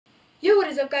Yo, what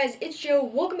is up guys? It's Joe.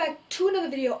 Welcome back to another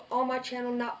video on my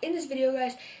channel. Now in this video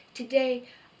guys, today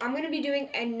I'm going to be doing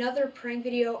another prank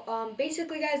video.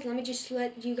 Basically guys, let me just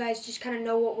let you guys just kind of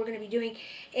know what we're going to be doing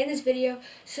in this video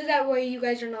so that way you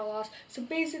guys are not lost. So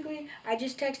basically, I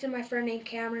just texted my friend named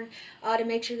Cameron to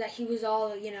make sure that he was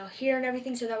all, here and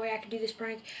everything so that way I could do this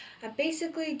prank. I'm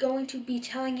basically going to be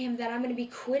telling him that I'm going to be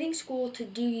quitting school to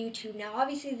do YouTube. Now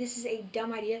obviously this is a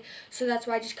dumb idea, so that's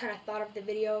why I just kind of thought of the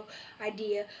video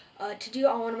idea to do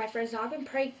on one of my friends. Now I've been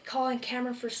prank calling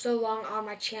Cameron for so long on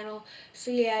my channel,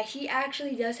 so yeah, he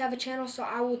actually does have a channel, so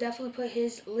I will definitely put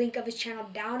his link of his channel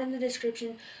down in the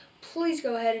description. Please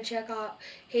go ahead and check out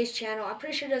his channel. I'm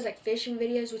pretty sure he does like fishing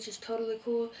videos, which is totally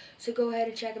cool, so go ahead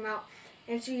and check him out.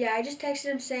 And so yeah, I just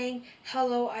texted him saying,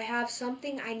 hello, I have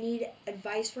something I need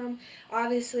advice from.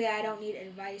 Obviously I don't need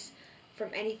advice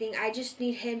from anything, I just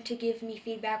need him to give me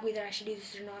feedback whether I should do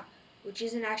this or not, which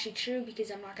isn't actually true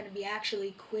because I'm not going to be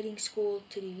actually quitting school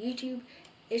to do YouTube.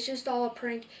 It's just all a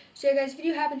prank. So yeah guys, if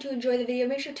you happen to enjoy the video,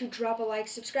 make sure to drop a like,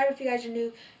 subscribe if you guys are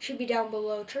new, should be down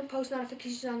below, turn post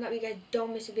notifications on that way you guys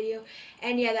don't miss a video,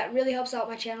 and yeah, that really helps out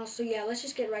my channel. So yeah, let's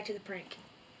just get right to the prank.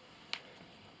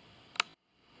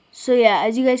 So yeah,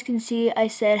 as you guys can see, I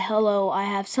said, hello, I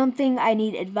have something I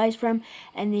need advice from,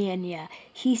 and then yeah,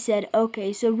 he said,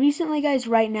 okay. So recently guys,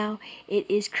 right now, it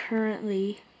is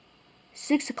currently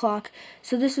 6 o'clock,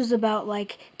 so this was about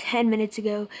like 10 minutes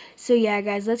ago. So yeah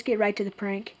guys, let's get right to the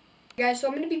prank. Guys, so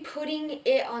I'm going to be putting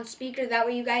it on speaker, that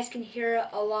way you guys can hear it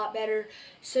a lot better.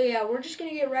 So yeah, we're just going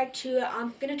to get right to it.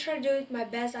 I'm going to try to do my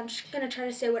best. I'm just going to try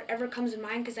to say whatever comes in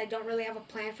mind because I don't really have a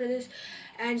plan for this.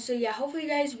 And so yeah, hopefully you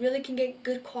guys really can get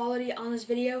good quality on this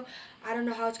video. I don't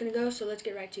know how it's going to go, so let's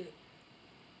get right to it.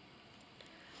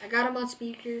 I got him on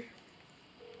speaker.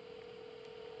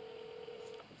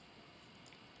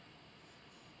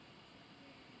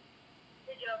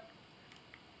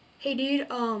 Hey dude,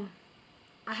 I've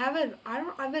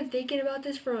been thinking about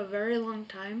this for a very long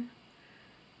time.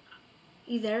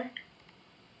 You there?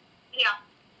 Yeah.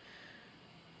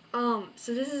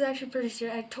 So this is actually pretty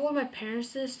serious. I told my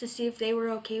parents this to see if they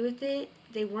were okay with it.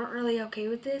 They weren't really okay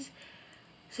with this.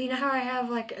 So you know how I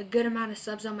have like a good amount of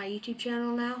subs on my YouTube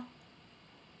channel now?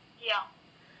 Yeah.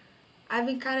 I've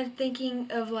been kind of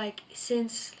thinking of like,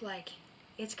 since like,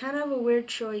 it's kind of a weird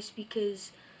choice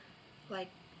because like,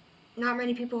 not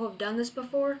many people have done this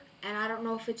before, and I don't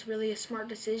know if it's really a smart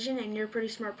decision, and you're a pretty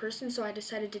smart person, so I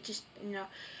decided to just,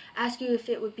 ask you if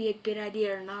it would be a good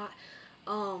idea or not.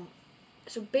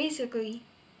 So basically,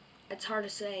 it's hard to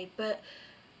say, but,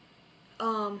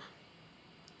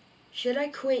 should I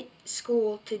quit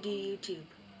school to do YouTube?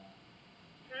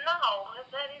 No,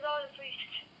 that is honestly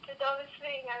the dumbest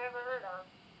thing I've ever heard of.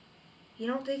 You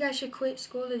don't think I should quit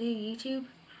school to do YouTube?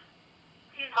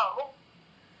 No.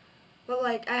 But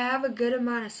like, I have a good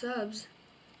amount of subs.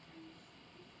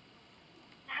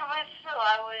 But still,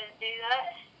 I wouldn't do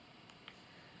that.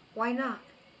 Why not?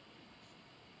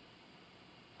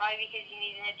 Why? Because you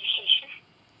need an education.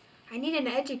 I need an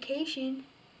education,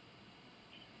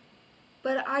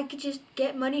 but I could just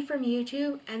get money from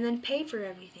YouTube and then pay for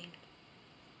everything.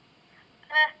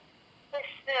 But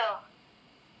still,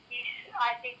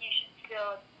 I think you should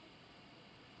still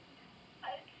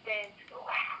stay in school.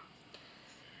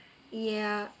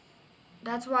 Yeah,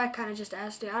 that's why I kind of just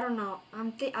asked you. I don't know.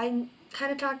 I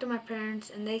kind of talked to my parents,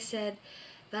 and they said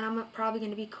that I'm probably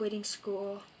going to be quitting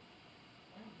school.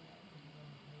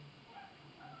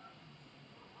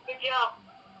 Good job.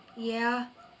 Yeah.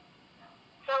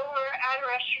 So we're at a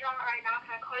restaurant right now.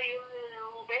 Can I call you in a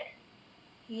little bit?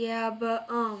 Yeah, but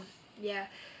yeah,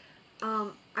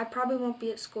 I probably won't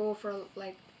be at school for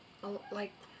like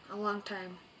a long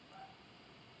time.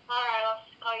 All right, I'll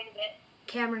just call you in a bit.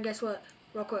 Cameron, guess what?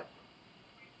 Real quick.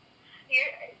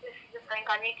 This is a prank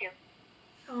on YouTube.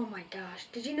 Oh my gosh,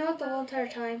 did you know it the whole entire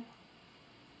time?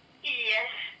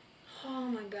 Yes. Oh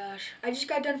my gosh. I just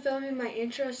got done filming my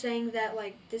intro saying that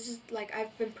like this is like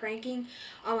I've been pranking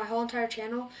on my whole entire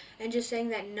channel, and just saying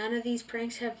that none of these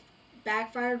pranks have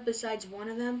backfired besides one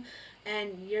of them,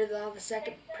 and you're the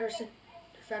second person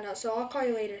to find out. So I'll call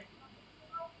you later.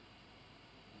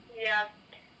 Yeah.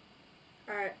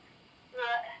 Alright.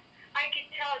 But I can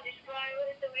tell just by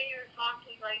the way you were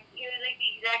talking, like it was like the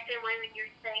exact same way when you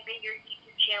were saying that your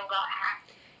YouTube channel got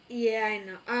hacked. Yeah, I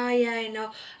know. Yeah, I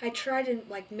know. I try to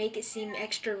like make it seem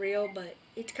extra real, but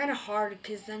it's kind of hard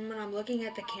because then when I'm looking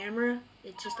at the camera,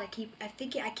 it's just I keep You're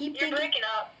thinking. breaking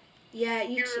up. Yeah,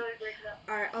 You're really breaking up.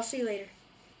 All right, I'll see you later.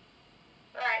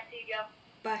 All right, see you go.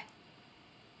 Bye.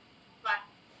 Bye.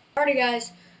 Alrighty,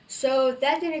 guys. So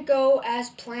that didn't go as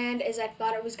planned as I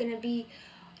thought it was gonna be.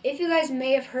 If you guys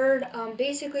may have heard,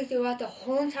 basically throughout the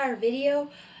whole entire video,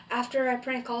 after I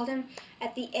prank called him,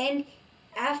 at the end,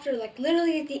 after, like,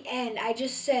 literally at the end, I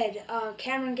just said,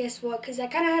 Cameron, guess what? Because I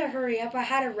kind of had to hurry up. I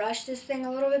had to rush this thing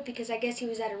a little bit because I guess he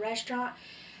was at a restaurant.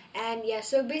 And yeah,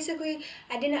 so basically,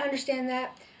 I didn't understand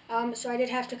that. So I did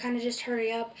have to kind of just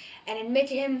hurry up and admit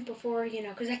to him before,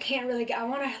 because I can't really I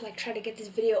want to, like, try to get this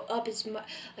video up as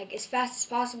fast as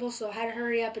possible. So I had to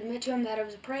hurry up, admit to him that it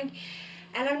was a prank.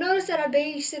 And I've noticed that I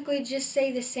basically just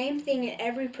say the same thing in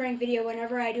every prank video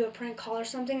whenever I do a prank call or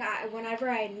something. Whenever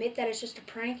I admit that it's just a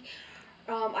prank,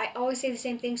 I always say the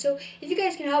same thing. So if you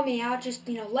guys can help me out, just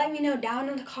let me know down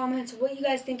in the comments what you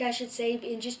guys think I should say,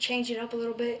 and just change it up a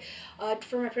little bit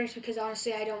for my pranks, because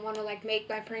honestly I don't want to like make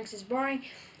my pranks as boring.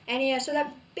 And yeah, so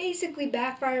that basically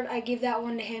backfired. I give that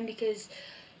one to him because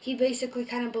he basically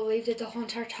kind of believed it the whole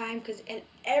entire time, because in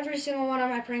every single one of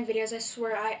my prank videos, I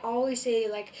swear, I always say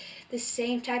like the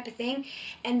same type of thing,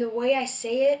 and the way I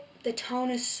say it, the tone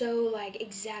is so like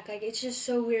exact, like it's just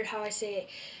so weird how I say it,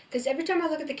 because every time I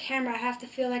look at the camera, I have to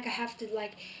feel like I have to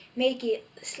like make it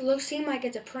seem like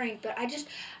it's a prank, but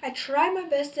I try my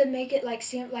best to make it like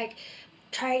seem like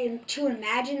try to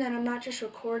imagine that I'm not just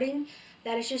recording,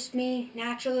 that it's just me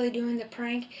naturally doing the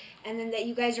prank, and then that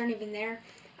you guys aren't even there.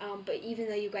 But even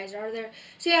though you guys are there.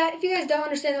 So yeah, if you guys don't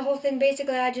understand the whole thing,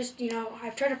 basically I just,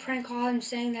 I've tried to prank call him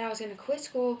saying that I was going to quit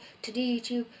school to do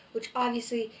YouTube, which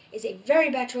obviously is a very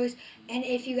bad choice. And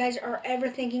if you guys are ever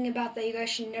thinking about that, you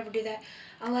guys should never do that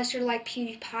unless you're like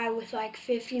PewDiePie with like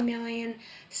 50 million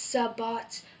sub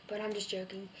bots. But I'm just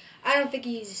joking. I don't think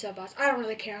he uses sub bots. I don't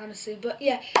really care, honestly. But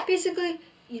yeah, basically,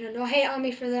 no hate on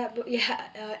me for that. But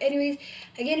yeah, anyways,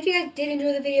 again, if you guys did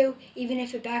enjoy the video, even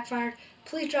if it backfired,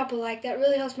 please drop a like. That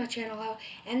really helps my channel out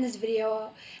and this video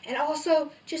out. And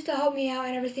also, just to help me out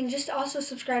and everything, just also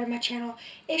subscribe to my channel.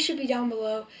 It should be down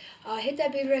below. Hit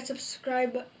that big red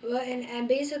subscribe button. And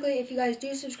basically, if you guys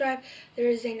do subscribe, there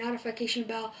is a notification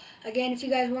bell. Again, if you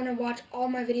guys want to watch all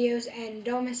my videos and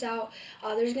don't miss out,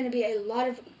 there's going to be a lot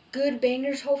of good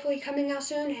bangers hopefully coming out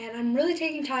soon. And I'm really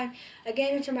taking time,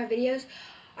 again, into my videos.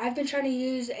 I've been trying to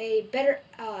use a better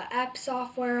app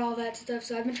software, all that stuff,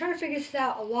 so I've been trying to figure this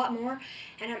out a lot more,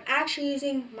 and I'm actually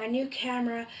using my new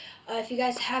camera, if you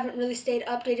guys haven't really stayed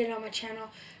updated on my channel.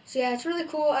 So yeah, it's really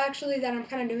cool actually that I'm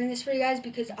kind of doing this for you guys,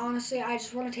 because honestly I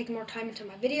just want to take more time into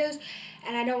my videos,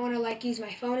 and I don't want to like use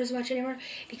my phone as much anymore,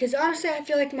 because honestly I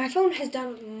feel like my phone has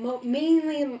done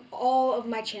mainly all of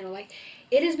my channel. Like,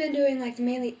 it has been doing like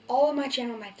mainly all of my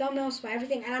channel, my thumbnails, my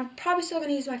everything, and I'm probably still going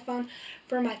to use my phone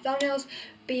for my thumbnails.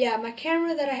 But yeah, my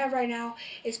camera that I have right now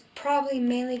is probably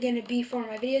mainly going to be for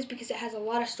my videos, because it has a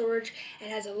lot of storage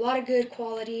and has a lot of good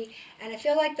quality, and I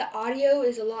feel like the audio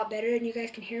is a lot better and you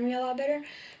guys can hear me a lot better.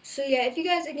 So yeah, if you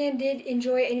guys again did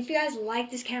enjoy it, and if you guys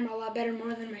like this camera a lot better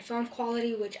more than my phone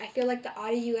quality, which I feel like the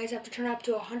audio you guys have to turn up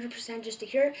to 100% just to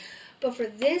hear it, but for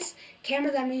this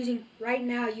camera that I'm using right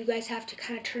now, you guys have to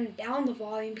kind of turn down the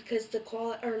volume, because the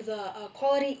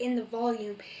quality in the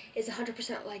volume is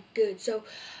 100% like good. So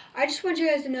I just want you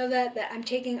guys to know that I'm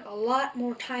taking a lot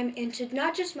more time into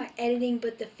not just my editing,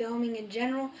 but the filming in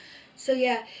general. So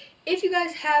yeah, if you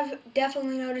guys have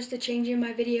definitely noticed a change in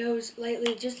my videos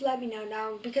lately, just let me know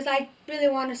now, because I really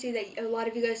want to see that a lot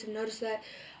of you guys have noticed that,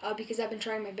 because I've been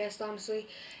trying my best, honestly.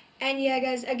 And yeah,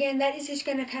 guys, again, that is just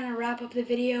going to kind of wrap up the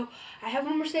video. I have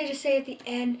one more thing to say at the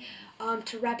end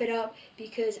to wrap it up,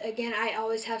 because, again, I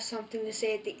always have something to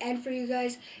say at the end for you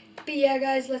guys. But yeah,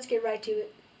 guys, let's get right to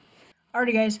it.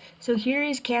 Alrighty, guys, so here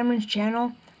is Cameron's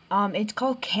channel. It's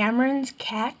called Cameron's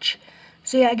Catch.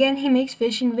 So yeah, again, he makes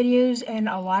fishing videos and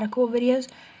a lot of cool videos.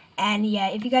 And yeah,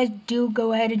 if you guys do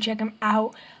go ahead and check him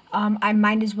out, I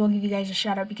might as well give you guys a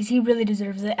shout out, because he really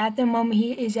deserves it. At the moment,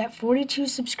 he is at 42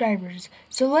 subscribers.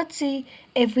 So let's see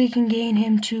if we can gain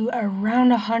him to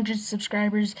around 100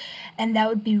 subscribers, and that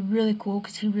would be really cool,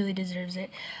 because he really deserves it.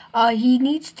 He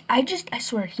needs, I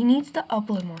swear, he needs to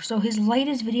upload more. So his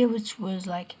latest video, which was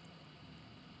like,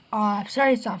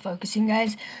 sorry it's not focusing,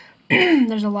 guys.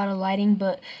 There's a lot of lighting,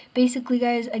 but basically,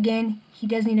 guys, again, he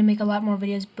does need to make a lot more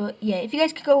videos. But yeah, if you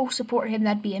guys could go support him,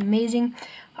 that'd be amazing.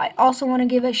 I also want to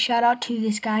give a shout out to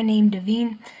this guy named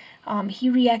Devine. He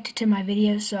reacted to my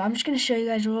videos, so I'm just going to show you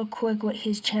guys real quick what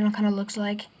his channel kind of looks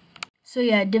like. So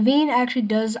yeah, Devine actually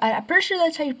does, I'm pretty sure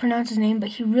that's how you pronounce his name, but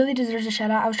he really deserves a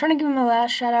shout out. I was trying to give him a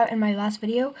last shout out in my last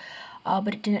video,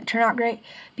 but it didn't turn out great,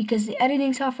 because the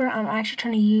editing software I'm actually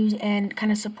trying to use and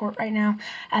kind of support right now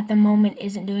at the moment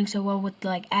isn't doing so well with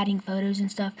like adding photos and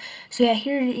stuff. So yeah,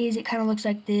 here it is. It kind of looks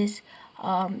like this.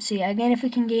 So yeah, again, if we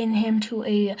can gain him to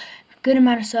a good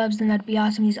amount of subs, then that'd be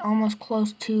awesome. He's almost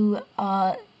close to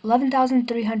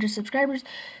 11,300 subscribers.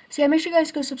 So yeah, make sure you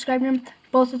guys go subscribe to him.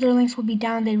 Both of their links will be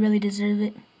down. They really deserve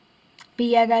it. But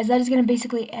yeah, guys, that is going to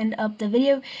basically end up the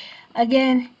video.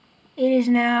 Again, it is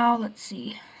now, let's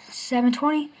see,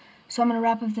 7:20. So I'm going to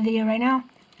wrap up the video right now,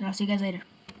 and I'll see you guys later.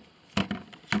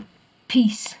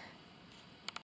 Peace.